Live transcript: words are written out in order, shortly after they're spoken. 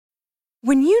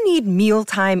When you need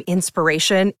mealtime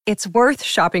inspiration, it's worth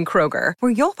shopping Kroger,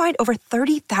 where you'll find over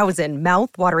 30,000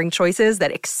 mouth-watering choices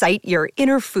that excite your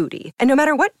inner foodie. And no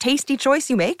matter what tasty choice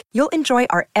you make, you'll enjoy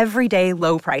our everyday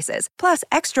low prices, plus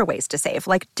extra ways to save,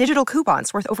 like digital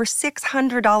coupons worth over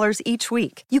 $600 each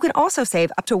week. You can also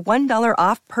save up to $1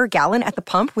 off per gallon at the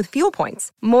pump with fuel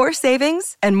points. More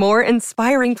savings and more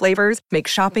inspiring flavors make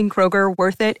shopping Kroger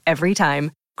worth it every time.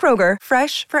 Kroger,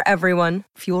 fresh for everyone.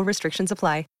 Fuel restrictions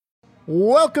apply.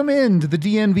 Welcome into the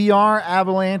DNVR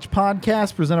Avalanche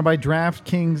podcast presented by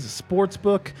DraftKings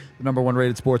Sportsbook, the number one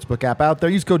rated sportsbook app out there.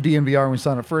 Use code DNVR when you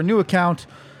sign up for a new account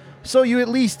so you at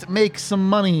least make some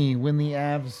money when the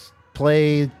Avs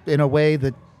play in a way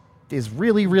that is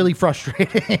really, really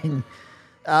frustrating.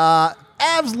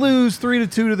 Avs lose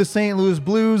 3-2 to the St. Louis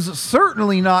Blues,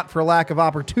 certainly not for lack of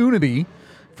opportunity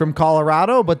from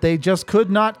Colorado, but they just could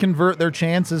not convert their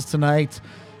chances tonight,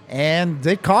 and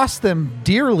it cost them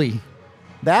dearly.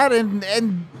 That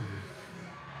and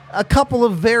a couple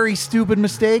of very stupid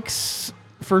mistakes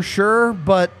for sure,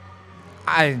 but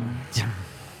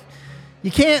you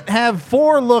can't have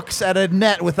 4 looks at a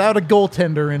net without a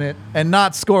goaltender in it and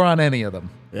not score on any of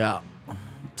them. Yeah.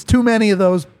 It's too many of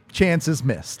those chances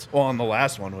missed. Well, and the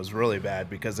last one was really bad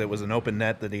because it was an open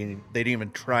net that they didn't even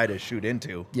try to shoot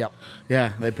into. Yep.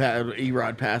 Yeah,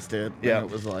 Erod passed it. Yeah. And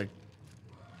it was like,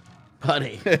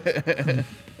 buddy.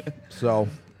 So...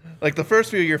 Like the first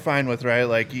few you're fine with, right?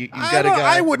 Like you got a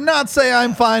guy. I would not say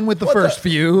I'm fine with the first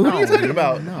few. What are you talking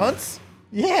about? Hunts?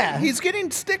 Yeah. He's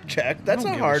getting stick checked. That's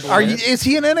a hard one. Is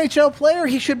he an NHL player?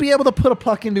 He should be able to put a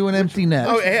puck into an empty net.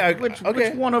 Oh, hey, Which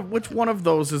okay. one of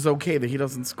those is okay that he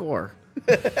doesn't score?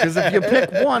 Because if you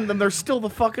pick one, then there's still the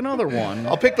fucking other one.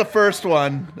 I'll pick the first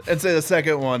one and say the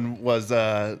second one was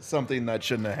something that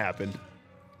shouldn't have happened.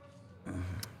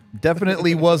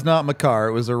 Definitely was not Makar.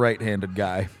 It was a right-handed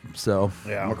guy. So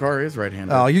Yeah. Makar is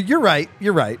right-handed. Oh, you're right.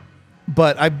 You're right.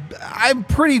 But I'm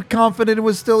pretty confident it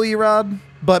was still Erod.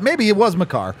 But maybe it was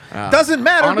Makar. Doesn't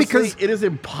matter honestly, because it is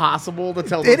impossible to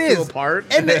tell those two apart.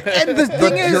 And the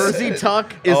thing is, jersey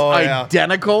tuck is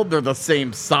identical. They're the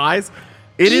same size.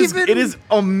 It is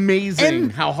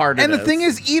amazing how hard it is. And the thing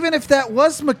is, even if that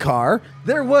was Makar,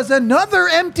 there was another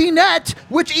empty net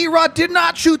which Erod did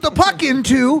not shoot the puck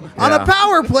into on a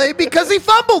power play because he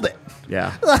fumbled it.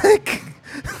 Yeah. Like,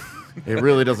 it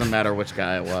really doesn't matter which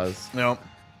guy it was. No.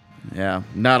 Yeah,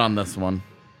 not on this one.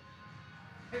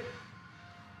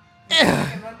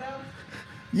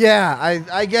 yeah,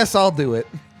 I guess I'll do it.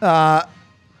 3,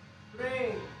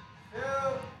 2,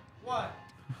 1.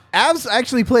 Avs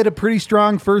actually played a pretty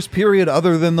strong first period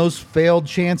other than those failed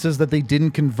chances that they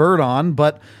didn't convert on,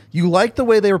 but you like the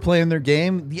way they were playing their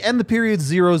game. The end of the period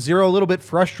 0-0, a little bit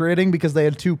frustrating because they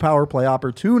had 2 power play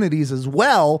opportunities as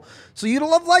well, so you'd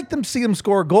have liked them to see them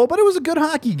score a goal, but it was a good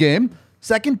hockey game.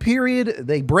 Second period,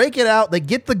 they break it out, they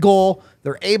get the goal,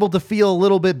 they're able to feel a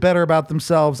little bit better about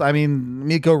themselves. I mean,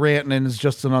 Mikko Rantanen is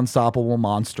just an unstoppable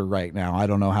monster right now. I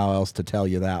don't know how else to tell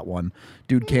you that one.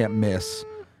 Dude can't miss.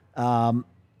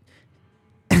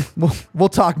 We'll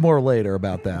talk more later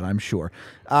about that, I'm sure.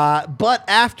 But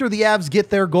after the Avs get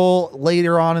their goal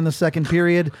later on in the second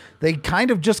period, they kind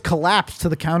of just collapse to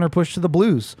the counter push to the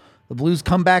Blues. The Blues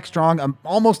come back strong,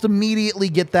 almost immediately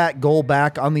get that goal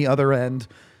back on the other end.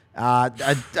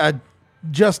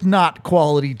 Just not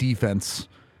quality defense.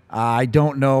 I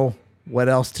don't know what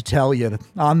else to tell you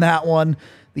on that one.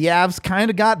 The Avs kind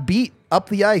of got beat up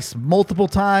the ice multiple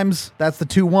times. That's the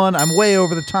 2-1. I'm way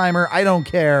over the timer. I don't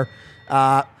care.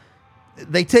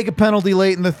 They take a penalty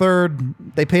late in the third.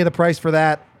 They pay the price for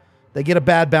that. They get a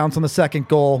bad bounce on the second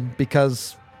goal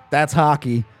because that's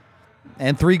hockey.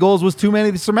 And 3 goals was too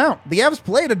many to surmount. The Avs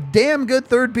played a damn good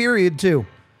third period, too.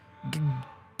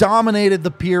 Dominated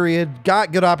the period,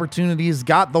 got good opportunities,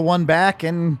 got the one back,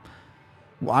 and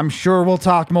I'm sure we'll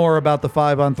talk more about the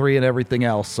 5-on-3 and everything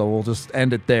else, so we'll just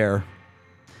end it there.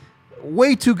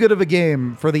 Way too good of a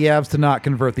game for the Avs to not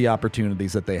convert the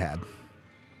opportunities that they had.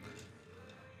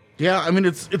 Yeah, I mean,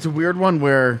 it's a weird one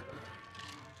where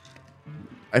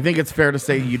I think it's fair to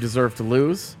say you deserve to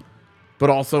lose,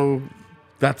 but also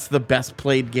that's the best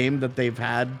played game that they've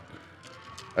had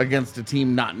against a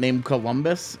team not named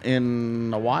Columbus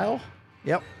in a while.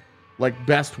 Yep. Like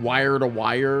best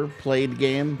wire-to-wire played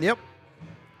game. Yep.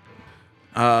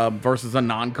 Versus a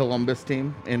non-Columbus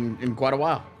team in quite a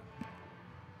while.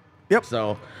 Yep.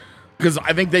 So, because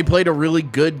I think they played a really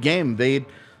good game. The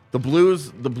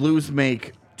Blues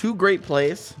make 2 great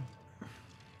plays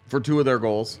for 2 of their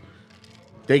goals.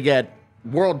 They get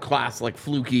world-class, like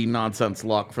fluky nonsense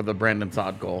luck for the Brandon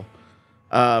Saad goal.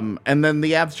 And then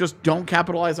the Avs just don't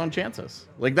capitalize on chances.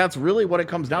 Like, that's really what it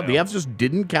comes down to. The Avs just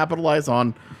didn't capitalize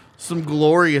on some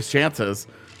glorious chances.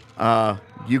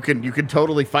 You can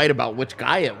totally fight about which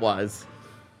guy it was,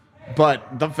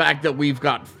 but the fact that we've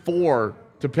got 4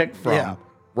 to pick from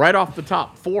right off the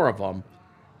top, 4 of them,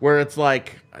 where it's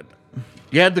like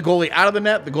you had the goalie out of the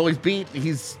net, the goalie's beat,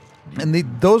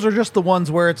 those are just the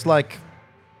ones where it's like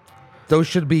those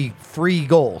should be free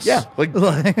goals. Yeah, like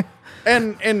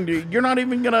and you're not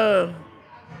even gonna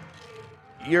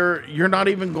you're not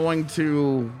even going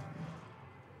to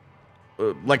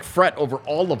like fret over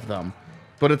all of them,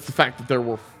 but it's the fact that there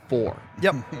were 4.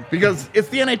 Yep. Because it's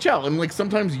the NHL, and like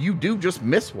sometimes you do just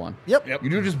miss one. Yep.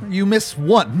 You miss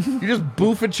one. You just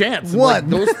boof a chance. One.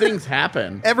 And, like, those things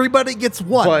happen. Everybody gets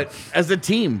one. But as a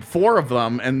team, 4 of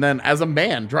them, and then as a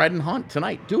man, Dryden Hunt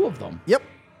tonight, 2 of them. Yep.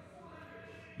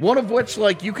 One of which,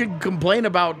 like, you could complain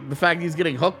about the fact he's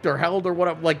getting hooked or held or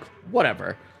whatever. Like,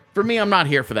 whatever. For me, I'm not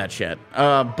here for that shit.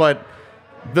 But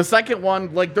the second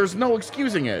one, like, there's no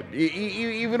excusing it.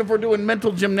 Even if we're doing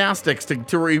mental gymnastics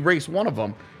to erase one of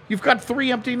them, you've got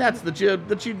 3 empty nets that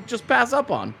you just pass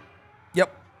up on.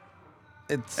 Yep.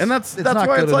 That's not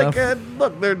why good it's like, enough.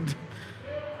 look, they're.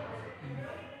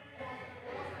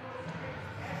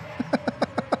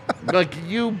 Like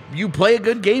you play a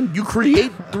good game, you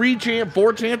create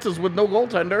 4 chances with no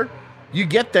goaltender, you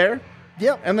get there,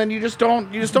 and then you just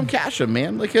don't cash them,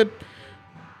 man. Like it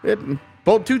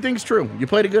both 2 things true. You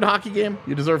played a good hockey game,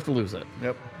 you deserve to lose it.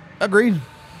 Yep. Agreed.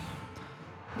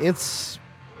 It's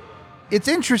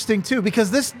interesting too because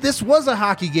this was a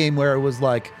hockey game where it was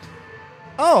like,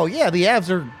 oh yeah, the Avs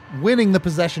are winning the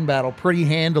possession battle pretty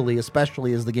handily,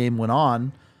 especially as the game went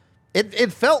on.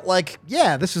 It felt like,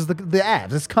 yeah, this is the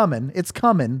Avs. It's coming. It's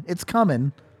coming. It's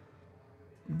coming.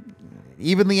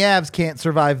 Even the Avs can't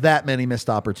survive that many missed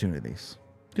opportunities.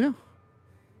 Yeah.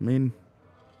 I mean,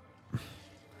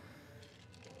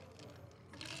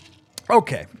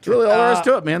 okay. that's really all there is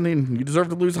to it, man. I mean, you deserve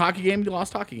to lose a hockey game, you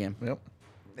lost a hockey game. Yep.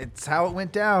 It's how it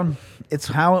went down. It's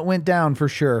how it went down for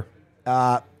sure.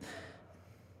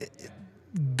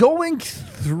 Going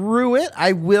through it,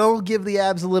 I will give the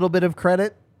Avs a little bit of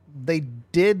credit. They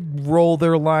did roll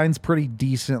their lines pretty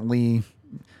decently,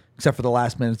 except for the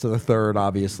last minutes of the third.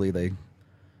 Obviously, they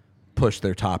pushed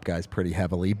their top guys pretty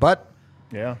heavily. But,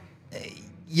 Yeah.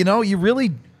 You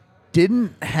really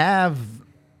didn't have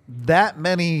that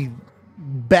many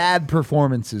bad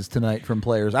performances tonight from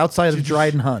players outside of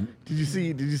Dryden Hunt. Did you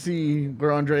see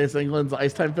where Andreas Englund's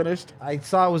ice time finished? I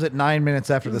saw it was at 9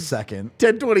 minutes after the second.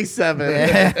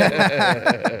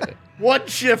 10:27. One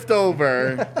shift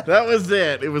over. That was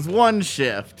it. It was one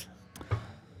shift.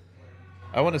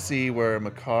 I want to see where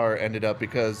Makar ended up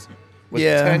because with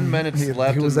Yeah, 10 minutes he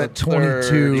left, was in at the third,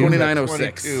 22. he was at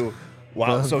 29:06. 22.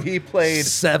 Wow, so he played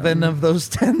 7 of those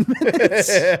 10 minutes.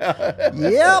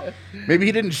 Yep. Maybe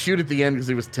he didn't shoot at the end because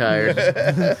he was tired.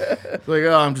 It's like,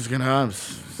 oh, I'm just gonna.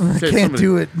 Can't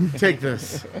do it. Take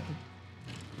this.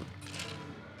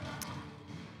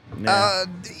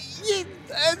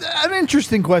 An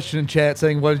interesting question in chat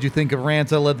saying, what did you think of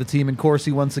Ranta? Led the team in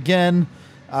Corsi once again.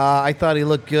 I thought he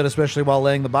looked good, especially while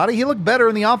laying the body. He looked better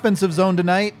in the offensive zone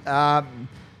tonight.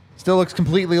 Still looks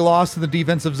completely lost in the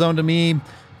defensive zone to me.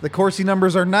 The Corsi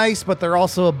numbers are nice, but they're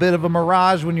also a bit of a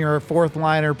mirage when you're a 4th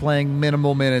liner playing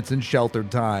minimal minutes in sheltered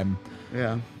time.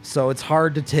 Yeah. So it's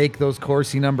hard to take those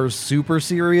Corsi numbers super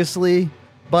seriously.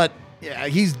 But yeah,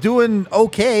 he's doing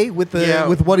okay with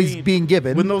what he's being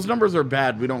given. When those numbers are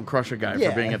bad, we don't crush a guy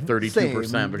Yeah, for being at 32%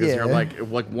 same, because yeah. you're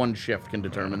like one shift can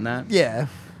determine that. Yeah.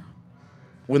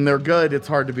 When they're good, it's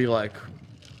hard to be like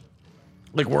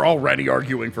we're already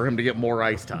arguing for him to get more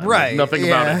ice time. Right, Nothing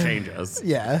about yeah. it changes.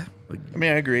 Yeah. I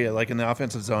mean, I agree. Like in the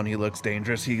offensive zone, he looks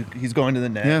dangerous. He's going to the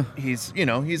net. Yeah.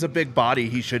 He's a big body.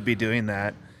 He should be doing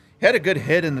that. He had a good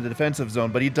hit in the defensive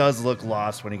zone, but he does look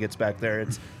lost when he gets back there.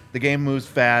 The game moves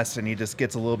fast, and he just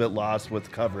gets a little bit lost with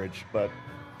coverage. But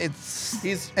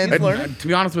he's learning. To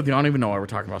be honest with you, I don't even know why we're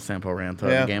talking about Sampo Ranta in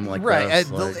Yeah. a game like Right.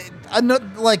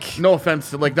 this. No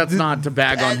offense, that's not to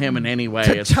bag on him in any way.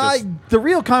 To It's tie, just, the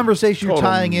real conversation you're Total-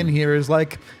 tying in here is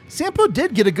like, Sampo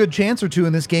did get a good chance or two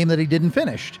in this game that he didn't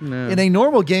finish. Yeah. In a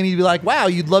normal game, you'd be like, wow,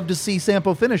 you'd love to see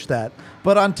Sampo finish that.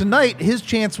 But on tonight, his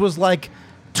chance was like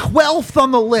 12th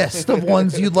on the list of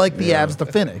ones you'd like the Avs to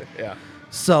finish. yeah.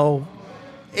 So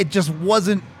it just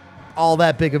wasn't all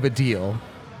that big of a deal.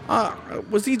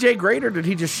 Was EJ great, or did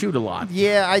he just shoot a lot?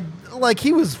 Yeah,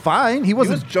 he was fine. He He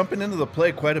wasn't. was jumping into the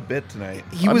play quite a bit tonight.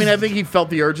 I think he felt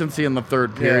the urgency in the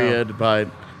third period, but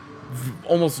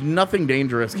almost nothing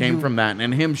dangerous came from that.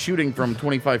 And him shooting from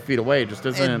 25 feet away just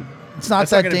isn't. It's not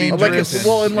That's not that gonna be dangerous.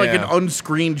 Edmonton. an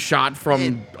unscreened shot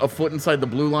from a foot inside the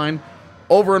blue line,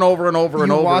 over and over and over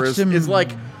and You over watched him- is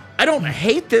like I don't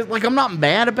hate this. Like, I'm not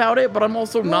mad about it, but I'm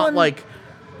also not like,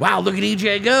 wow, look at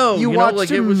EJ go. You know, watched like,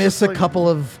 him miss a like, couple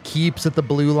of keeps at the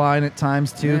blue line at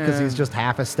times too, because Yeah. he's just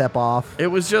half a step off. It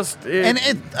was just, And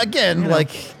it again, like,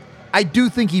 I do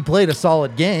think he played a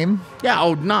solid game,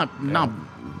 yeah,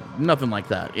 nothing like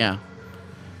that. Yeah.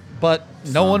 but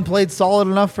no one played solid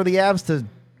enough for the Avs to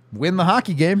win the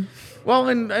hockey game. Well,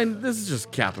 and this is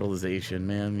just capitalization,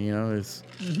 man. You know, it's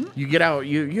you get out,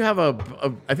 you have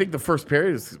I think the first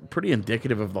period is pretty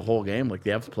indicative of the whole game. Like,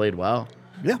 the Avs played well.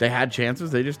 Yeah. They had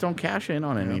chances. They just don't cash in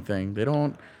on anything. They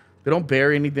don't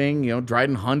bury anything. You know,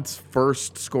 Dryden Hunt's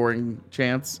first scoring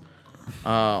chance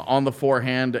on the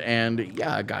forehand, and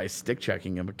a guy's stick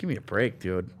checking him. But give me a break,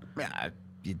 dude.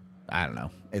 I don't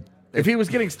know. If he was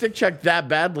getting stick checked that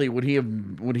badly, would he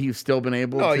have still been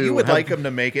able No, to? you would like him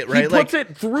to make it, right? He puts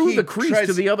it through the crease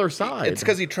to the other side. It's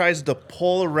because he tries to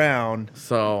pull around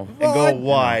So and go Well,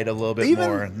 wide a little bit even-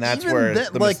 more, and that's even where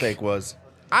that, the like, mistake was.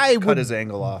 I Cut would his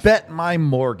angle off. bet my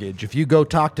mortgage if you go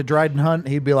talk to Dryden Hunt,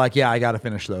 he'd be like, "Yeah, I got to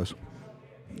finish those."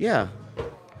 yeah.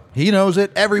 He knows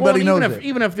it. Everybody Well, knows it.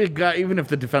 even if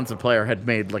the defensive player had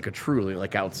made like a truly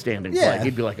like outstanding Yeah. play,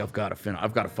 he'd be like, I've got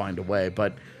to find a way.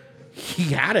 But he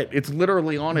had it. It's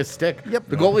literally on his stick. Yep.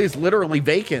 The goalie is literally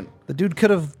vacant. The dude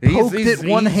could have poked it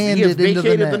one-handed he has into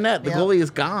vacated the net. The Yeah. goalie is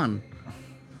gone.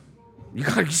 You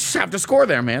just have to score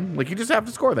there, man. Like, you just have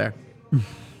to score there.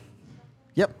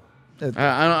 Yep.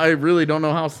 I really don't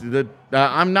know how that.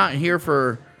 I'm not here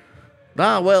for.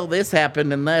 Well, this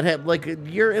happened and that happened. Like,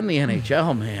 you're in the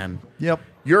NHL, man. Yep.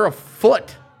 You're a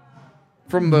foot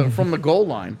from the goal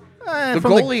line. The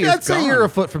From goalie is I'd say you're gone. a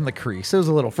foot from the crease. It was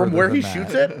a little From further where than he that.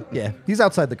 shoots it. Yeah, he's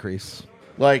outside the crease.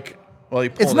 Like, Well, he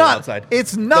pulled It's it not. outside.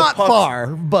 It's The not puck's- far,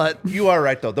 but You are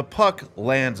right though. The puck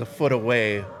lands a foot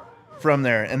away from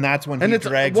there, and that's when and he it's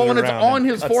drags well, it and it's around on and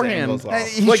his cuts the forehand. angles off.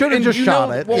 He should have and just you shot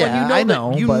know- it. Well, Yeah, and you know I that,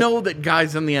 know. You but know that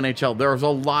guys in the NHL, there's a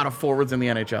lot of forwards in the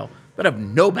NHL that have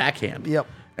no backhand. Yep.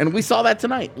 And we saw that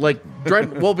tonight. Like,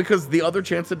 because the other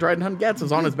chance that Dryden Hunt gets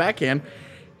is on his backhand.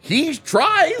 He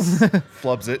tries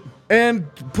Flubs it. and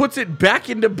puts it back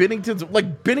into Binnington's.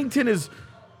 Like, Binnington is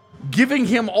giving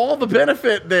him all the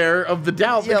benefit there of the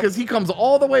doubt Yep. because he comes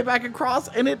all the way back across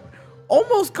and it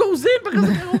almost goes in because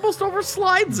it almost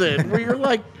overslides it. Where you're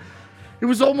like, it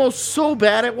was almost so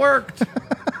bad it worked.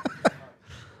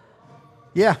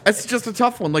 yeah, It's just a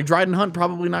tough one. Like, Dryden Hunt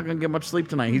probably not going to get much sleep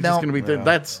tonight. He's No. just going to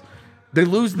be they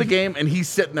lose the game and he's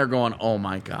sitting there going, "Oh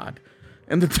my god!"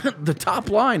 And the top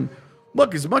line.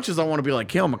 Look, as much as I want to be like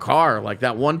Cale McCarr, like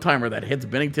that one timer that hits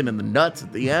Binnington in the nuts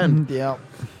at the end, yeah.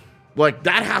 like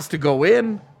that has to go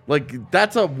in. Like,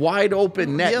 that's a wide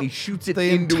open net. Yep. And he shoots it The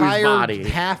into his entire body.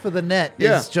 half of the net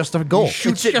Yeah. is just a goal. He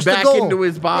shoots It's it just a back goal. into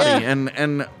his body, Yeah.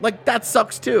 and like that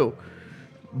sucks too.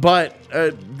 But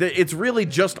it's really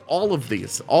just all of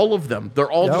these, all of them. They're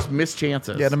all Yep. just missed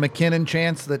chances. You had a McKinnon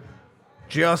chance that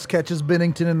just catches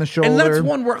Binnington in the shoulder. and that's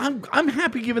one where I'm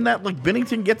happy giving that. Like,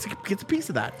 Binnington gets a piece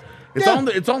of that. It's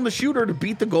Yeah. on the shooter to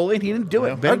beat the goalie, and he didn't do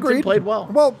it. Binnington Agreed. played well.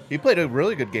 Well, He played a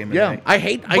really good game Yeah, tonight. I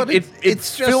hate But it. It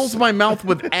it's just- fills my mouth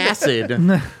with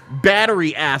acid,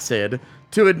 battery acid,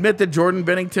 to admit that Jordan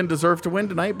Binnington deserved to win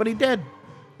tonight, but he did.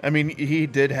 I mean, he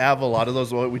did have a lot of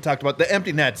those. What we talked about, the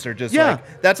empty nets are just Yeah.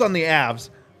 like that's on the Avs,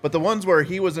 but the ones where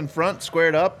he was in front,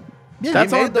 squared up, yeah,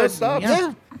 That's he on made those the- stops.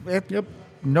 yeah.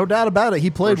 No doubt about it. He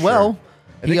played For sure. well.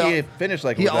 I think he finished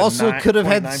like He with a also could have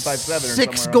had 9.957 or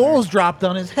 6 somewhere around goals dropped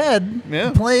on his head. Yeah.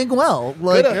 Playing well.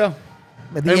 Like Coulda.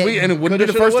 Yeah. the- And it wouldn't be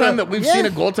the Coulda, first shoulda, time woulda. that we've Yeah. seen a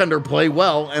goaltender play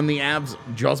well and the Avs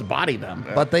just body them.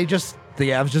 but the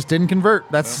Avs just didn't convert.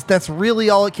 That's really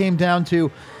all it came down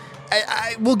to.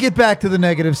 We'll get back to the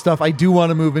negative stuff. I do want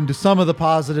to move into some of the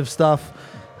positive stuff.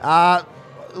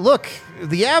 Look,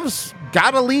 the Avs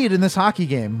got a lead in this hockey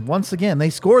game. Once again, they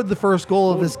scored the first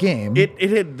goal of this game. It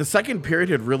had the second period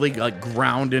had really like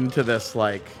ground into this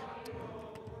like.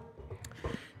 It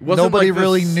wasn't Nobody like this-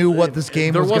 really knew what this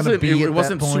game there was gonna wasn't- be It at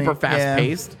wasn't that point. super fast Yeah.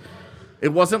 paced. It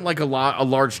wasn't like a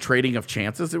large trading of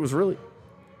chances. It was really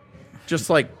just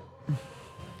like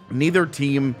neither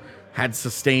team had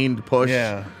sustained push.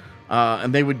 Yeah.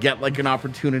 And they would get like an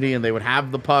opportunity and they would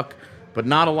have the puck, but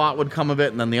not a lot would come of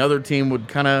it. And then the other team would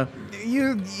kind of,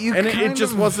 You and it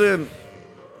just wasn't.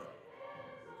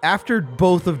 After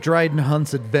both of Dryden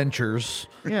Hunt's adventures,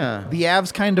 Yeah. the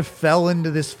Avs kind of fell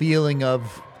into this feeling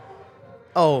of,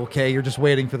 oh, okay, you're just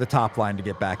waiting for the top line to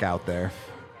get back out there.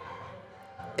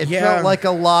 It Yeah. felt like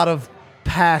a lot of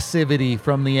passivity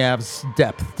from the Avs'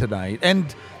 depth tonight.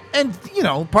 And you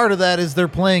know, part of that is they're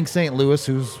playing St. Louis,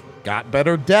 who's got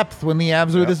better depth when the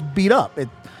Avs are this beat up.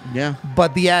 Yeah.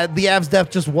 But the Avs' depth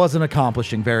just wasn't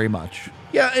accomplishing very much.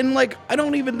 Yeah. And like, I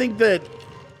don't even think that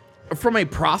from a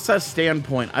process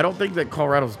standpoint, I don't think that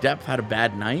Colorado's depth had a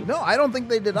bad night. No, I don't think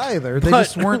they did either. They But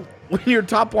just weren't. when your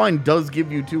top line does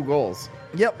give you 2 goals.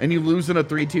 Yep. And you lose in a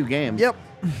 3-2 game. Yep.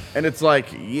 And it's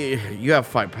like, you have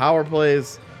 5 power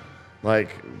plays.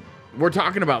 Like, we're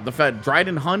talking about the fact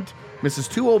Dryden Hunt misses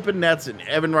 2 open nets and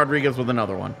Evan Rodriguez with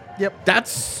another one. Yep.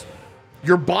 That's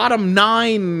your bottom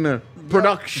 9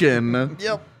 production.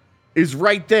 Yep. Is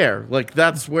right there. Like,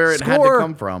 that's where it had to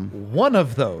come from. One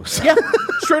of those. Yeah,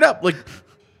 straight up. Like,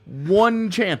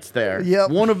 one chance there. Yep.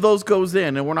 One of those goes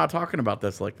in, and we're not talking about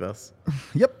this like this.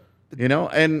 Yep. You know?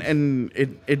 And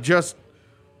it just,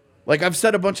 like I've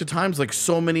said a bunch of times, like,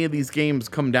 so many of these games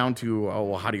come down to, oh,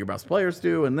 well, how do your best players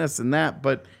do, and this and that.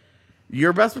 But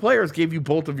your best players gave you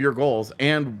both of your goals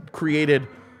and created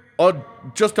a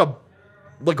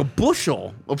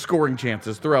bushel of scoring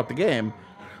chances throughout the game.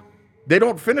 They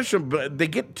don't finish them, but they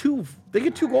get 2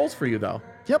 goals for you, though.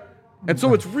 Yep. And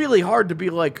so it's really hard to be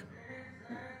like,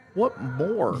 what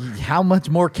more? How much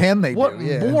more can they What do?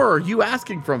 Yeah. more are you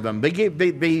asking from them? They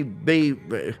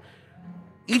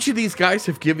each of these guys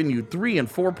have given you 3 and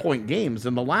 4 point games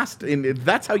in the last, and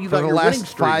that's how you For got the your winning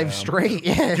last streak. 5 straight.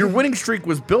 Yeah. Your winning streak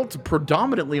was built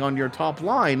predominantly on your top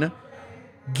line,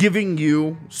 giving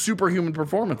you superhuman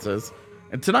performances.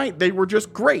 And tonight they were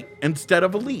just great instead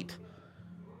of elite.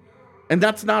 And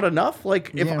that's not enough.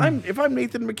 Like if I'm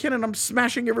Nathan McKinnon, I'm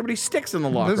smashing everybody's sticks in the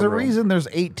locker room. There's a reason there's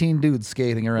 18 dudes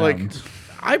skating around. Like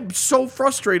I'm so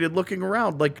frustrated looking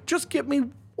around. Like just give me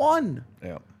 1.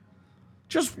 Yeah.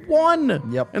 Just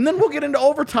 1. Yep. And then we'll get into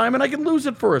overtime and I can lose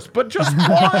it first. But just 1.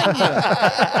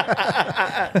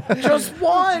 Just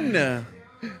 1.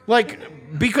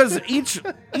 Like because each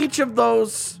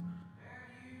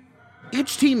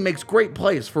team makes great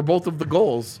plays for both of the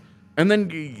goals. And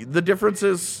then the difference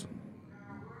is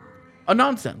a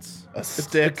nonsense. A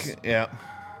stick.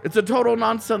 It's a total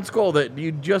nonsense goal that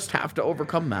you just have to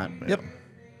overcome that. Yep.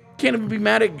 Can't even be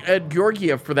mad at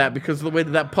Georgiev for that because of the way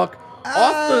that puck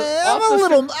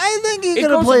I think he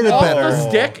could have goes played it off better. the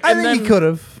stick. I and think he then could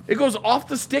have. It goes off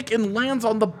the stick and lands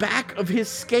on the back of his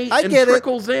skate I and get it.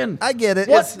 trickles in. I get it.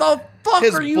 What It's- the fuck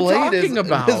are you talking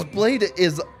about? His blade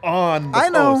is on the I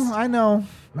know. post. I know.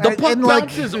 The puck And,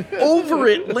 bounces over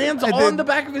it, lands and on then the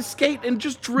back of his skate, and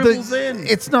just dribbles in.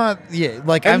 It's not. Yeah.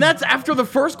 Like And that's after the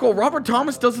first goal. Robert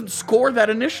Thomas doesn't score that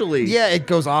initially. Yeah. It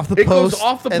goes off the It post. goes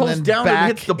off the and post then down and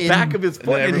hits the in- back of his And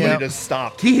foot. then And everybody he, just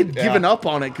stopped. he had Yeah. given up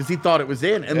on it because he thought it was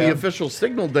in, and the official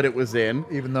signaled that it was in.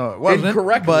 even though it wasn't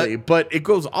Incorrectly, but it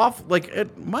goes off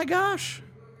my gosh.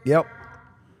 Yep.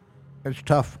 It's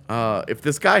tough. If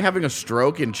this guy having a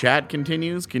stroke in chat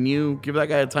continues, can you give that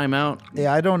guy a timeout?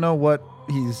 Yeah. I don't know what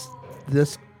he's.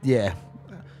 This. Yeah.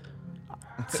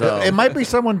 So It might be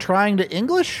someone trying to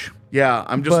English. yeah,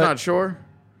 I'm just but- not sure.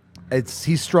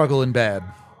 He's struggling bad.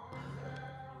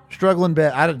 Struggling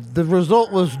bad. The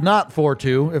result was not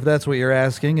 4-2, if that's what you're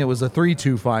asking. It was a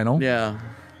 3-2 final. Yeah.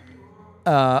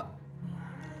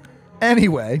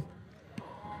 Anyway.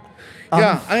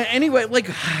 Anyway,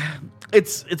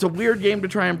 it's a weird game to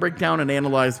try and break down and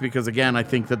analyze because again, I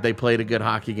think that they played a good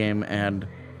hockey game and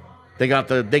they got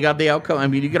the outcome. I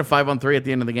mean, you get a 5-on-3 at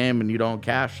the end of the game and you don't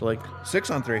cash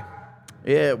 6-on-3.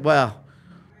 Yeah, well.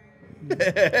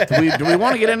 do we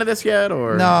want to get into this yet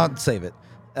or No, save it.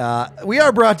 We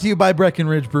are brought to you by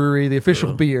Breckenridge Brewery, the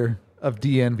official beer of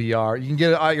DNVR. You can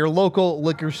get it at your local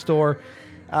liquor store.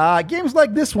 Games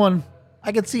like this one,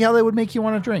 I could see how they would make you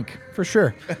want to drink, for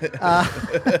sure.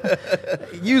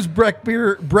 Use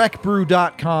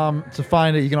breckbrew.com to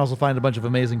find it. You can also find a bunch of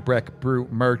amazing Breck Brew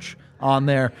merch on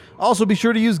there. Also, be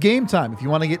sure to use Game Time if you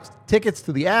want to get tickets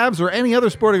to the Avs or any other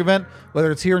sporting event,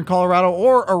 whether it's here in Colorado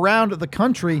or around the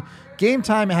country. Game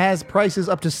Time has prices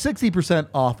up to 60%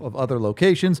 off of other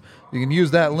locations. You can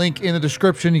use that link in the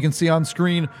description you can see on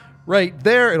screen right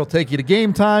there. It'll take you to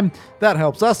Game Time. That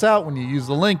helps us out when you use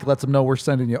the link. Lets them know we're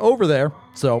sending you over there.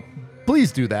 So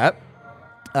please do that.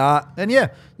 And yeah,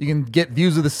 you can get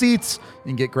views of the seats. You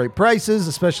can get great prices,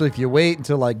 especially if you wait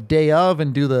until day of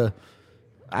and do the,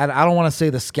 I don't want to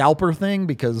say the scalper thing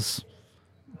because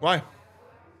Why?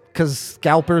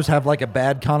 scalpers have a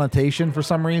bad connotation for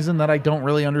some reason that I don't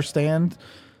really understand.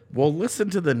 Well, listen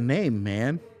to the name,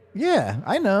 man. Yeah,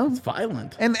 I know. It's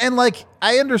violent. And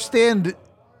I understand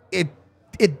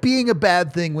it being a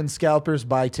bad thing when scalpers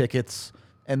buy tickets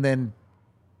and then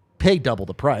pay double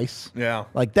the price. Yeah.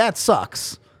 That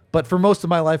sucks. But for most of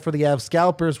my life for the Avs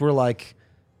scalpers, we're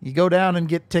you go down and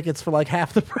get tickets for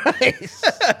half the price.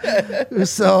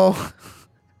 So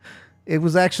it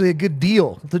was actually a good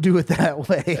deal to do it that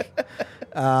way.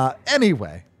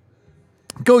 Anyway,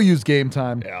 go use Game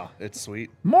Time. Yeah, it's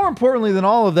sweet. More importantly than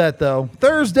all of that, though,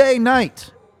 Thursday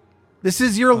night, This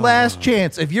is your last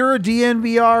chance. If you're a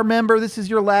DNVR member, this is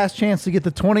your last chance to get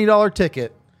the $20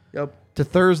 ticket Yep. to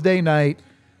Thursday night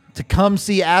to come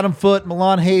see Adam Foote,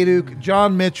 Milan Hajduk,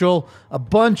 John Mitchell, a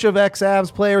bunch of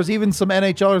ex-Avs players, even some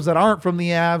NHLers that aren't from the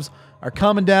Avs are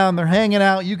coming down. They're hanging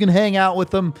out. You can hang out with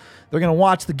them. They're going to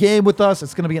watch the game with us.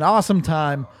 It's going to be an awesome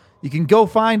time. You can go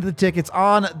find the tickets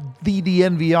on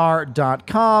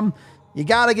thednvr.com. You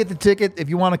got to get the ticket if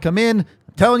you want to come in.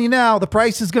 I'm telling you now, the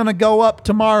price is going to go up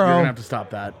tomorrow. You're going to have to stop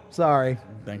that. Sorry.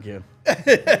 Thank you.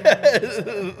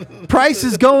 Price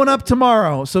is going up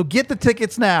tomorrow, so get the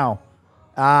tickets now.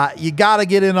 You got to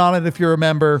get in on it if you're a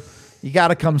member. You got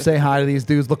to come say hi to these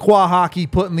dudes. LaCroix Hockey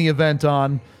putting the event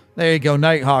on. There you go.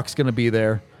 Nighthawk's going to be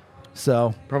there.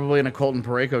 So Probably in a Colton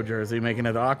Parayko jersey, making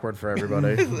it awkward for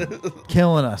everybody.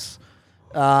 killing us.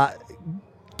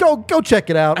 Go check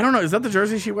it out. I don't know. Is that the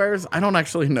jersey she wears? I don't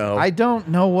actually know. I don't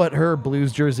know what her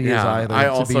Blues jersey is either,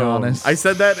 to be honest. I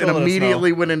said that She'll and let us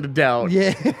immediately went into doubt.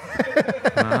 yeah.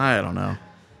 I don't know.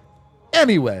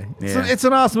 Anyway, Yeah. it's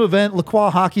an awesome event. LaCroix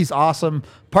Hockey's awesome.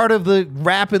 Part of the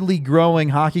rapidly growing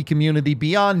hockey community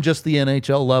beyond just the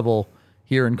NHL level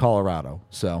here in Colorado.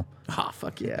 So Oh,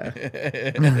 fuck yeah.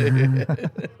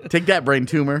 Take that, brain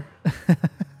tumor.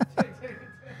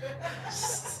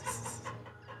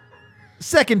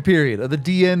 second period of the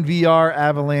DNVR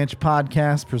Avalanche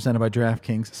podcast presented by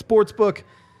DraftKings Sportsbook.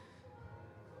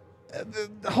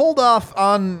 Hold off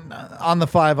on the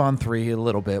 5-on-3 a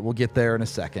little bit. We'll get there in a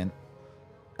second.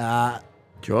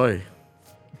 Joy.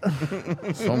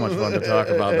 So much fun to talk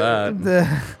about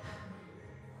that.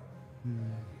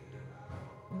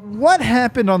 What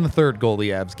happened on the third goal the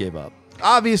Avs gave up?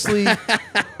 Obviously,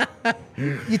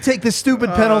 you take the stupid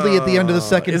penalty at the end of the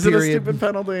second Is it period. a stupid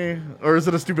penalty? Or is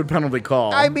it a stupid penalty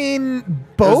call? I mean, It was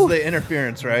both. the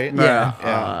interference, right?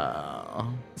 Yeah.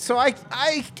 So I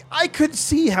could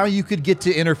see how you could get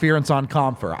to interference on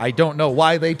Comfer. I don't know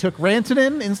why they took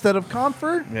Rantanen instead of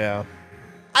Comfer. Yeah.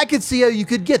 I could see how you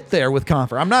could get there with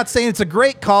Comfer. I'm not saying it's a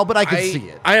great call, but I could see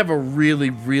it. I have a really,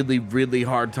 really, really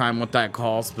hard time with that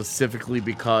call, specifically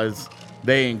because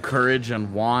they encourage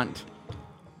and want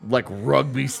like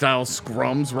rugby style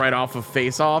scrums right off of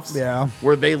face-offs. Yeah.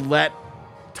 Where they let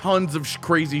tons of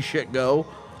crazy shit go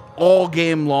all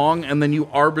game long, and then you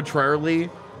arbitrarily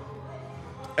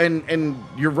and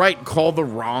you're right, call the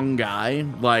wrong guy.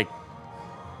 Like,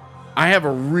 I have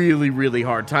a really, really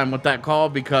hard time with that call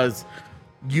because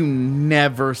you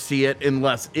never see it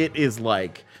unless it is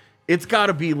like, it's got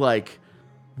to be like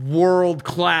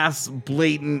world-class,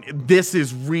 blatant, this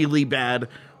is really bad.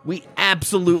 We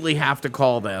absolutely have to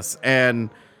call this. And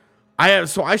I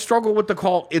struggle with the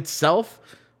call itself,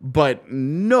 but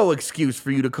no excuse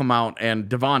for you to come out and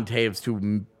Devon Taves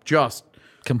to just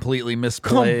Completely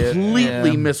misplay it.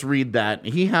 completely Yeah. misread that.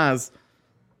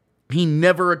 He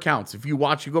never accounts. If you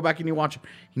go back and you watch it,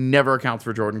 he never accounts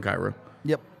for Jordan Kyrou.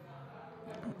 Yep.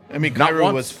 I mean, Not Kyrou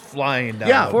once. was flying down.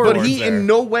 Yeah, but towards he there. in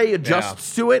no way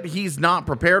adjusts to it. He's not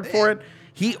prepared for it.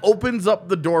 He opens up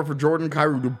the door for Jordan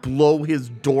Kyrou to blow his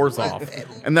doors off.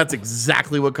 And that's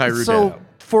exactly what Kyrou So, did.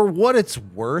 for what it's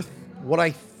worth, what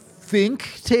I think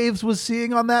Taves was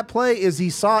seeing on that play is he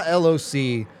saw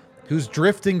LOC, who's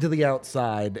drifting to the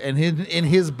outside, and in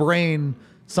his brain,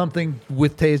 something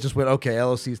with Taves just went, okay,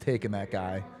 LOC's taking that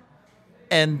guy.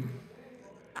 And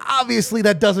obviously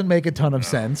that doesn't make a ton of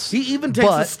sense. He even takes a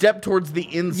but- step towards the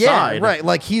inside. Yeah, right.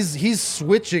 Like he's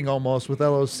switching almost with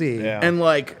LOC. Yeah. And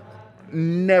like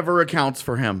never accounts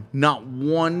for him. Not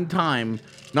one time,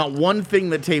 not one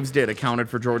thing that Taves did accounted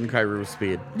for Jordan Kyrou's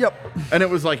speed. Yep. And it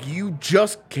was like, you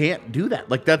just can't do that.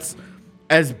 Like, that's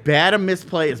as bad a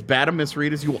misplay, as bad a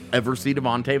misread as you will ever see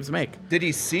Devon Taves make. Did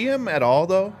he see him at all,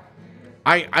 though?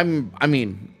 I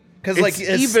mean, Because like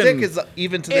his stick is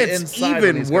even to the it's inside. when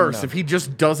even he's worse coming if he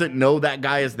just doesn't know that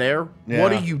guy is there. Yeah.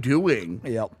 What are you doing?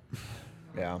 Yep. up.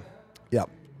 Yeah. Yep.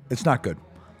 It's not good.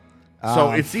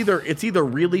 So it's either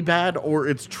really bad or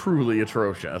it's truly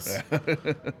atrocious.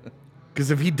 Because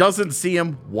if he doesn't see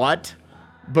him, what?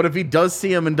 But if he does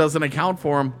see him and doesn't account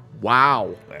for him,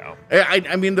 wow. Yeah.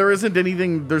 I mean, there isn't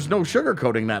anything. There's no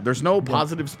sugarcoating that. There's no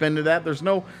positive spin to that. There's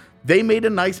no. They made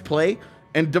a nice play,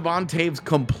 and Devon Taves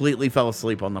completely fell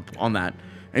asleep on that.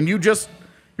 And you're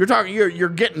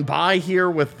getting by here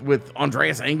with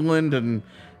Andreas Englund and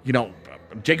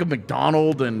Jacob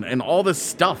McDonald and all this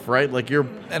stuff, right? Like Your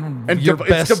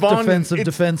best defensive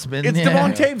defenseman. It's Yeah.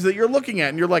 Devon Taves that you're looking at,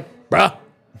 and you're like, bruh,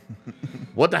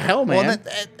 what the hell, man? Well,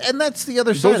 and that's the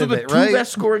other side Those are of the it, two right?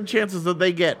 best scoring chances that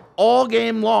they get all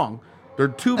game long. Their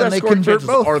two And best they scoring convert chances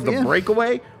both, are the yeah.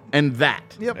 breakaway and that.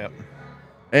 Yep. Yep.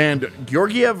 And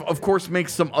Georgiev, of course,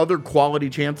 makes some other quality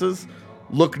chances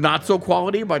look not so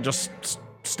quality by just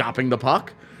stopping the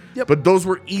puck. Yep. But those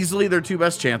were easily their two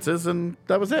best chances, and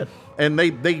that was it. And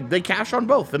they cash on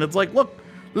both. And it's like, look,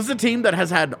 this is a team that has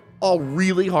had a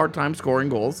really hard time scoring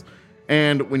goals.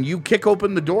 And when you kick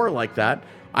open the door like that,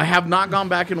 I have not gone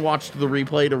back and watched the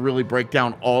replay to really break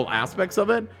down all aspects of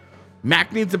it.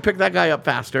 Mac needs to pick that guy up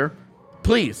faster.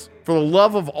 Please, for the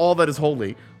love of all that is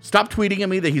holy, stop tweeting at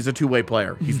me that he's a two-way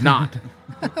player. He's not.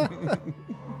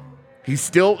 He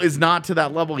still is not to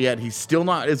that level yet. He's still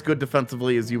not as good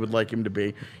defensively as you would like him to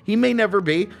be. He may never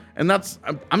be, and that's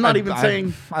I'm not even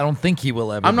saying I don't think he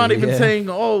will ever. I'm not be, even yeah. saying,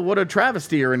 oh, what a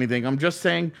travesty or anything. I'm just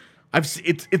saying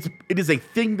it is a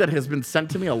thing that has been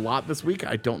sent to me a lot this week.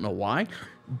 I don't know why,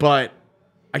 but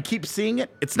I keep seeing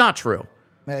it. It's not true.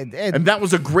 And that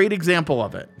was a great example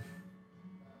of it.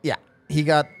 Yeah, he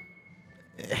got.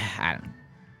 I don't know.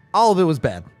 All of it was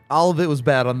bad. All of it was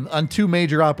bad on two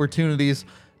major opportunities.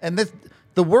 And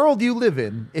the world you live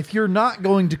in, if you're not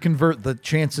going to convert the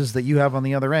chances that you have on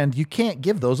the other end, you can't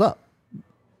give those up.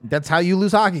 That's how you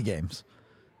lose hockey games.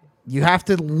 You have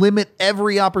to limit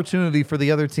every opportunity for the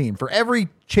other team. For every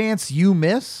chance you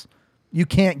miss, you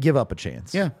can't give up a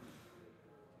chance. Yeah.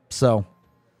 So,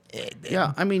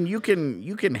 yeah, I mean, you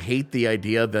can hate the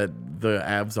idea that the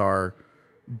Avs are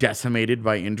decimated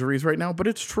by injuries right now, but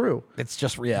it's true. it's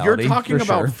just reality. You're talking for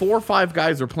about sure. 4 or 5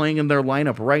 guys are playing in their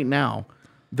lineup right now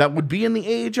that would be in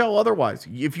the AHL otherwise.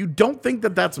 If you don't think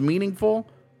that that's meaningful,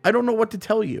 I don't know what to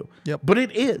tell you. Yep. But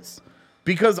it is.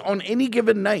 Because on any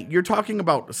given night, you're talking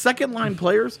about second-line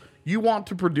players you want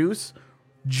to produce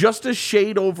just a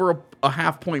shade over a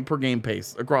half point per game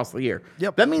pace across the year.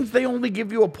 Yep. That means they only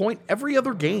give you a point every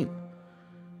other game.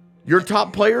 Your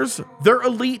top players, they're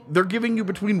elite. They're giving you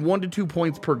between 1 to 2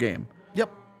 points per game. Yep.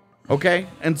 Okay?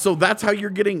 And so that's how you're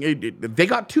getting it. They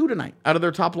got 2 tonight out of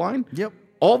their top line. Yep.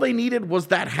 All they needed was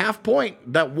that half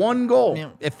point, that one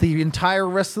goal If the entire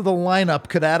rest of the lineup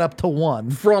could add up to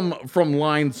 1. from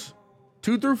lines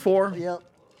 2 through 4, Yep.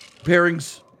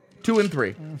 pairings 2 and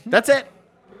 3. That's it.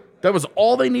 That was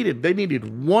all they needed. They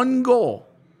needed one goal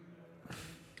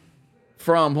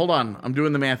from, hold on, I'm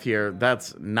doing the math here.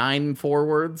 That's 9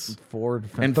 forwards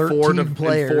and 13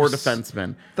 players. and 4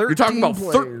 defensemen. You're talking about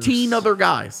 13 other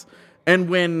guys. And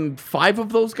when 5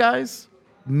 of those guys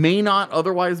may not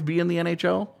otherwise be in the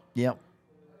NHL, Yep.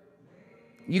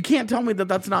 you can't tell me that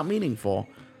that's not meaningful.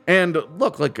 And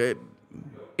look, like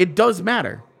it does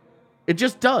matter. It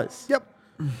just does. Yep.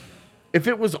 If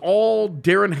it was all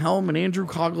Darren Helm and Andrew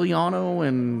Cogliano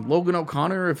and Logan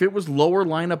O'Connor, if it was lower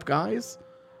lineup guys,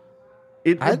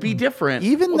 it would be different.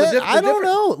 Even Well, that, I don't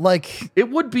know. Like, it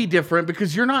would be different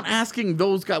because you're not asking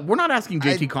those guys. We're not asking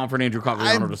JT Compher and Andrew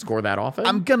Cogliano to score that often.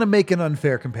 I'm going to make an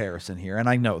unfair comparison here, and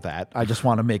I know that. I just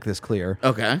want to make this clear.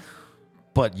 Okay.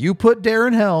 But you put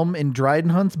Darren Helm in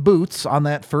Dryden Hunt's boots on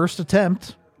that first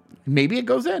attempt. Maybe it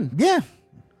goes in. Yeah.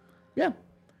 Yeah.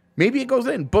 Maybe it goes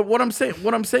in. But what I'm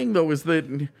saying though is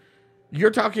that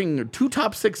you're talking 2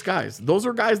 top 6 guys. Those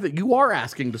are guys that you are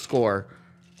asking to score.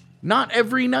 Not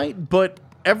every night, but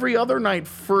every other night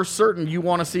for certain. You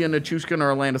want to see a Nichushkin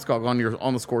or a Landeskog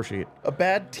on the score sheet. A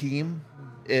bad team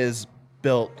is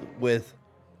built with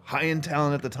high-end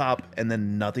talent at the top and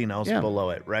then nothing else below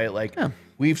it, right? Like,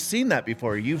 we've seen that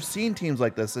before. You've seen teams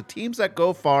like this. The teams that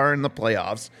go far in the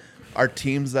playoffs are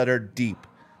teams that are deep.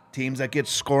 Teams that get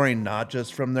scoring not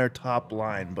just from their top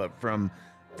line, but from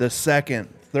the second,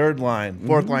 third line,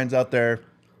 fourth lines out there.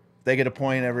 They get a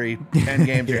point every 10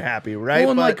 games. You're happy, right? Well,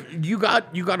 and but like you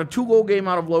got a 2-goal game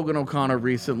out of Logan O'Connor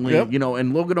recently, Yep.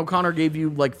 and Logan O'Connor gave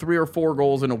you like 3 or 4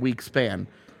 goals in a week span,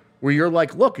 where you're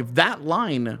like, look, if that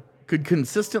line could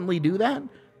consistently do that,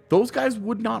 those guys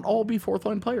would not all be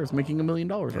 4th-line players making $1 million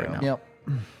right now. Yep.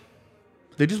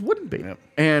 They just wouldn't be. Yep.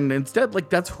 And instead, like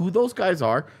that's who those guys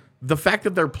are. The fact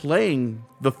that they're playing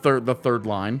the third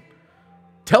line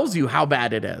tells you how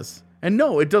bad it is. And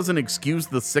no, it doesn't excuse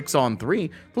the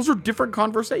 6-on-3. Those are different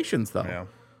conversations, though. Yeah.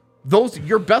 Those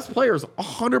your best players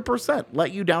 100%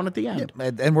 let you down at the end.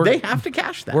 And they have to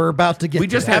cash that. We're about to get We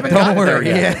to just that. haven't Don't gotten worry.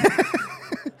 there yet. Yeah.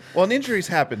 Well, and injuries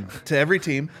happen to every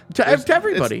team. To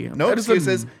everybody. No That is a-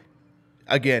 excuses.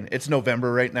 Again, it's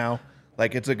November right now.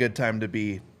 Like, it's a good time to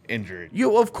be injured.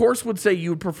 You, of course, would say you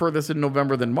would prefer this in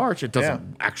November than March. It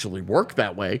doesn't actually work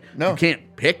that way. No. You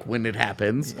can't pick when it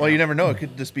happens. Well, you never know. It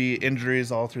could just be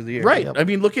injuries all through the year. Right. I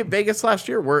mean, look at Vegas last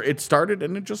year where it started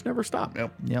and it just never stopped.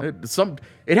 Yep.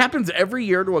 It happens every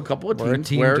year to a couple of Where a teams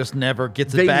team where just never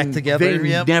gets it back together. They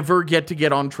Yep. never get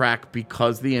on track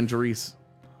because the injuries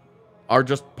are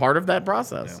just part of that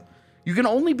process. Yeah. You can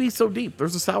only be so deep.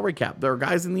 There's a salary cap. There are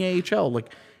guys in the AHL.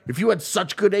 Like, if you had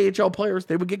such good AHL players,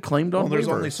 they would get claimed on Well, there's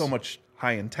waivers. only so much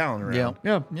high in talent around.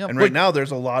 Yeah. And right now, there's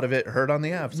a lot of it hurt on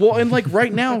the Avs. Well, and like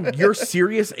right now, your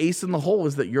serious ace in the hole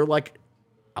is that you're like,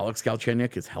 Alex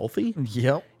Galchenyuk is healthy.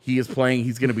 Yep. He is playing.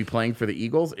 He's going to be playing for the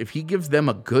Eagles. If he gives them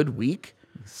a good week,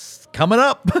 Coming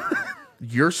up.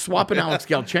 you're swapping Alex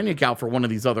Galchenyuk out for one of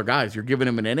these other guys. You're giving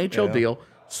him an NHL deal,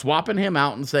 swapping him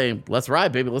out and saying, let's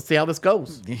ride, baby. Let's see how this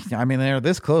goes. I mean, they're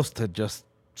this close to just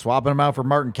swapping him out for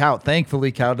Martin Kaut.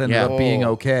 Thankfully, Kaut ended up being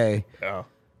okay. Yeah.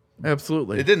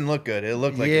 Absolutely. It didn't look good. It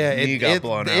looked like his knee got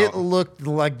blown out. It looked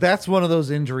like that's one of those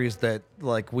injuries that,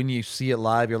 like, when you see it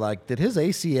live, you're like, did his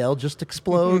ACL just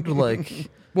explode? Like,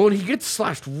 Well, he gets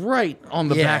slashed right on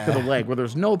the back of the Yeah. leg where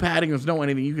there's no padding, there's no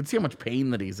anything. You can see how much pain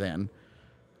that he's in.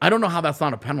 I don't know how that's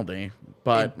not a penalty,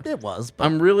 but it was. But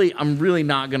I'm really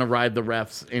not going to ride the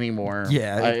refs anymore.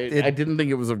 Yeah, I didn't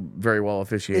think it was a very well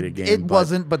officiated game. it but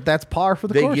wasn't, but that's par for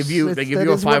the They course. give you That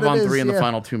a is what it 5-on-3 is, in the yeah.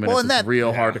 final 2 minutes. Well, and It's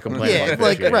real hard to complain Yeah, about.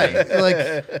 like officiating. right,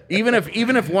 like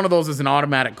even if one of those is an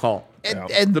automatic call,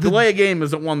 and the delay of game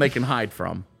isn't one they can hide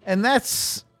from. And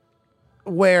that's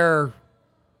where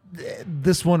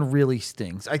this one really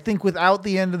stings. I think without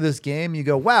the end of this game, you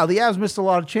go, wow, the Avs missed a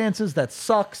lot of chances. That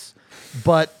sucks.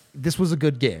 But this was a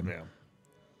good game. Yeah.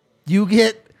 You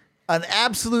get an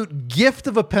absolute gift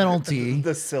of a penalty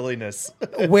The silliness.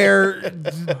 where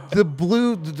the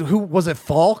blue, who was it,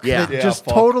 Falk? Yeah. That Yeah, just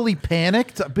Falk. totally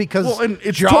panicked because Well, and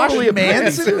it's Josh totally a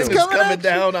Manson is It's coming, coming at you.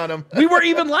 down on him. We were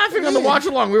even laughing on the watch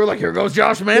along. We were like, here goes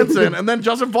Josh Manson. And then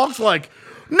Justin Falk's like,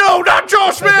 no, not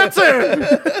Josh Manson.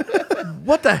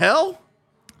 What the hell?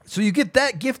 So you get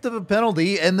that gift of a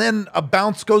penalty, and then a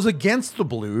bounce goes against the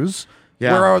Blues,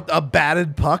 Yeah. where a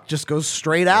batted puck just goes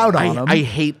straight out on them. I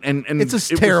hate and It's a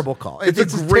it was- terrible call. It's,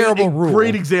 It's a a great, terrible rule.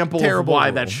 great example Terrible of why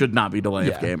rule. that should not be delay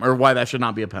of Yeah. game or why that should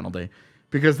not be a penalty.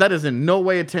 Because that is in no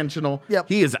way intentional. Yep.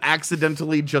 He is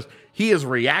accidentally he is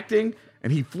reacting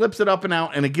and he flips it up and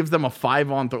out and it gives them a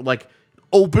 5-on-3, like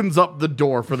opens up the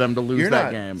door for them to lose You're that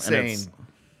not game. saying and it's,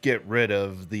 get rid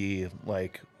of the,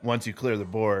 like, once you clear the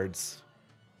boards,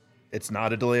 it's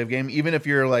not a delay of game, even if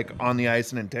you're like on the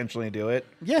ice and intentionally do it.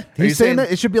 Yeah, Are you he's saying saying-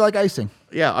 that it should be like icing.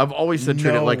 yeah, I've always said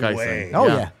treat it No like way. icing. Oh,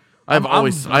 yeah. I have no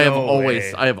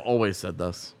way. always said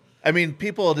this. I mean,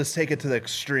 people just take it to the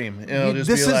extreme. It'll just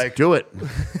This be is- like Do it.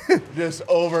 just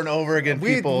over and over again.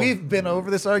 People, We've been over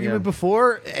this argument Yeah.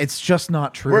 before. It's just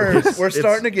not true. we're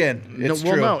starting again. It's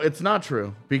true. No, it's not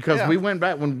true because Yeah. we went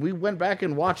back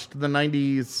and watched the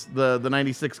 90s, the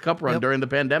 96 Cup run Yep. during the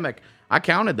pandemic. I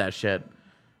counted that shit.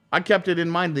 I kept it in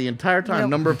mind the entire time, Yep.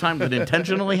 number of times it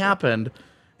intentionally happened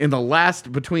in the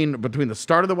last between the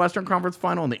start of the Western Conference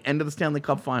Final and the end of the Stanley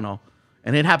Cup Final,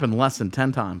 and it happened less than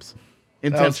 10 times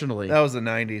intentionally. That was the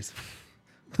 90s.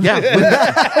 Yeah,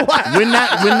 when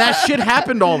that shit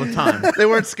happened all the time. They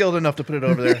weren't skilled enough to put it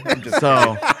over there. I'm just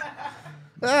So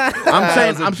I'm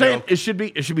was a saying joke.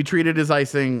 it should be treated as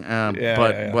icing, but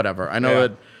yeah. whatever. I know Yeah.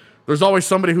 that there's always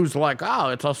somebody who's like, oh,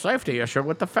 it's a safety issue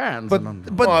with the fans. But And I'm-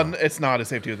 but well, it's not a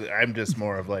safety. I'm just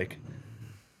more of like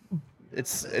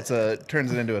it's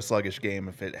turns it into a sluggish game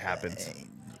if it happens.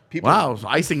 People, wow,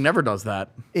 icing never does that.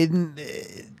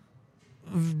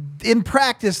 in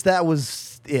practice, that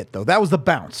was it, though. That was the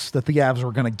bounce that the Avs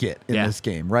were going to get in Yeah. this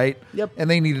game, right? Yep. And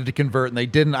they needed to convert, and they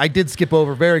didn't. I did skip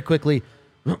over very quickly.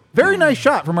 Very nice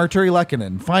shot from Arturi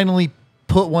Lehkonen. Finally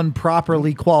put one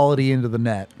properly quality into the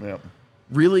net. Yeah.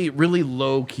 Really, really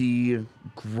low key,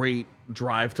 great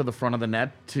drive to the front of the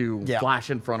net to Yeah. flash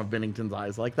in front of Binnington's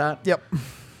eyes like that. Yep.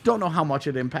 Don't know how much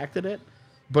it impacted it,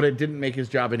 but it didn't make his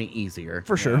job any easier.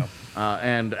 For sure.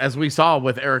 And as we saw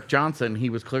with Eric Johnson, he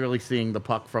was clearly seeing the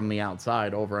puck from the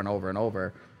outside over and over and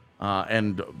over.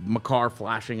 And Makar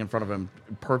flashing in front of him,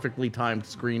 perfectly timed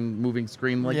moving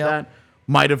screen like Yep. that,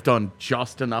 might have done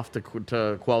just enough to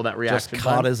quell that Just reaction.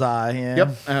 caught time. his eye. Yeah.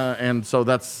 Yep. And so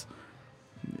that's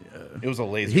It was a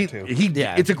laser too.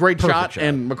 Yeah, it's a great perfect shot, shot.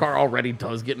 and Makar already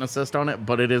does get an assist on it,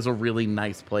 but it is a really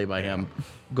nice play by him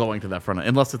going to that front,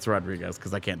 unless it's Rodriguez,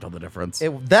 because I can't tell the difference.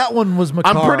 That one was Makar.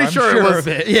 I'm pretty sure it was. of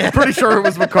it. Yeah. I'm pretty sure it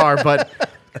was Makar, but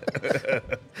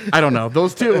I don't know.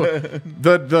 Those two,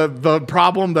 the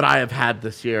problem that I have had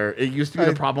this year, it used to be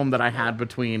the problem that I had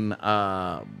between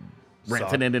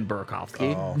Rantanen and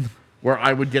Burakovsky, where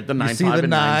I would get the 9-5 See the and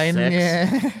 9. 9-6,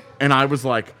 Yeah. and I was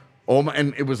like, oh my,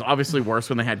 and it was obviously worse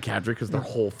when they had Kadri because their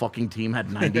whole fucking team had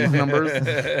 90s numbers,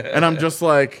 and I'm just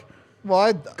like,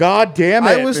 Well, God damn it!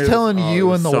 I was telling it you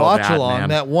was in the so watch bad, along man.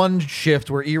 that one shift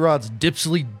where Erod's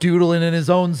dipsily doodling in his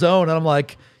own zone, and I'm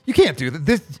like, you can't do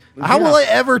that. How will I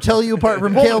ever tell you apart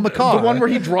from Cale McCarr? The one where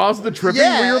he draws the tripping,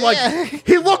 Yeah, where you're like, yeah.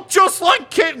 he looked just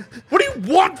like Kid. What do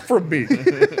you want from me?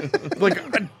 Like,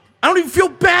 I don't even feel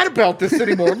bad about this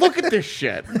anymore. Look at this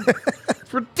shit.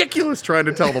 It's ridiculous trying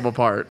to tell them apart.